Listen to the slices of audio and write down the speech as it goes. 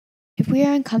we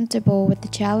are uncomfortable with the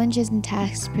challenges and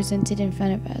tasks presented in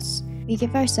front of us, we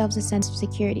give ourselves a sense of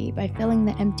security by filling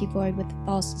the empty void with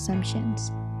false assumptions.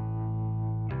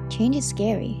 Change is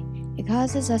scary. It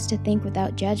causes us to think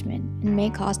without judgment and may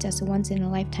cost us a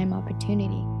once-in-a-lifetime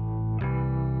opportunity.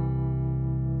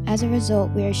 As a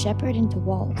result, we are shepherded into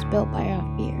walls built by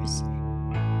our fears.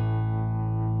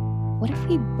 What if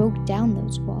we broke down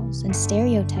those walls and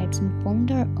stereotypes and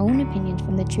formed our own opinions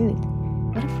from the truth?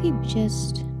 What if we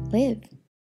just lived?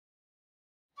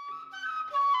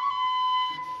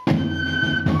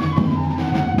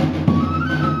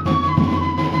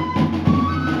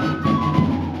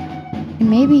 It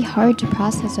may be hard to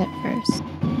process at first.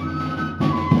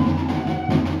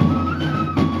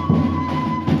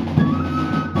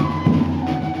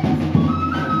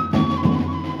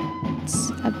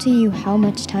 It's up to you how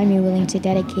much time you're willing to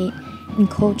dedicate and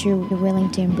culture you're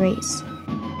willing to embrace.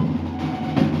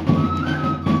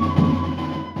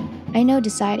 I know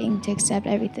deciding to accept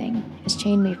everything has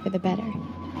changed me for the better.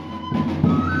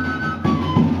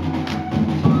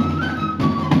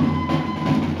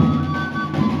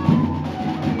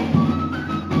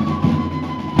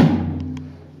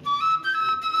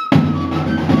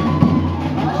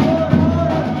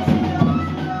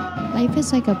 Life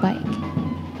is like a bike.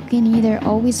 You can either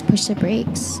always push the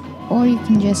brakes, or you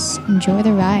can just enjoy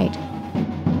the ride.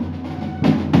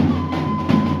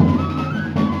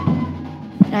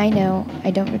 And I know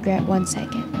I don't regret 1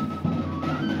 second.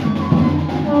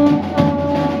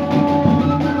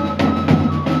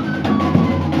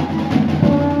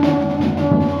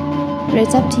 But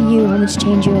it's up to you how much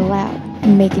change you allow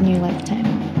and make in your lifetime.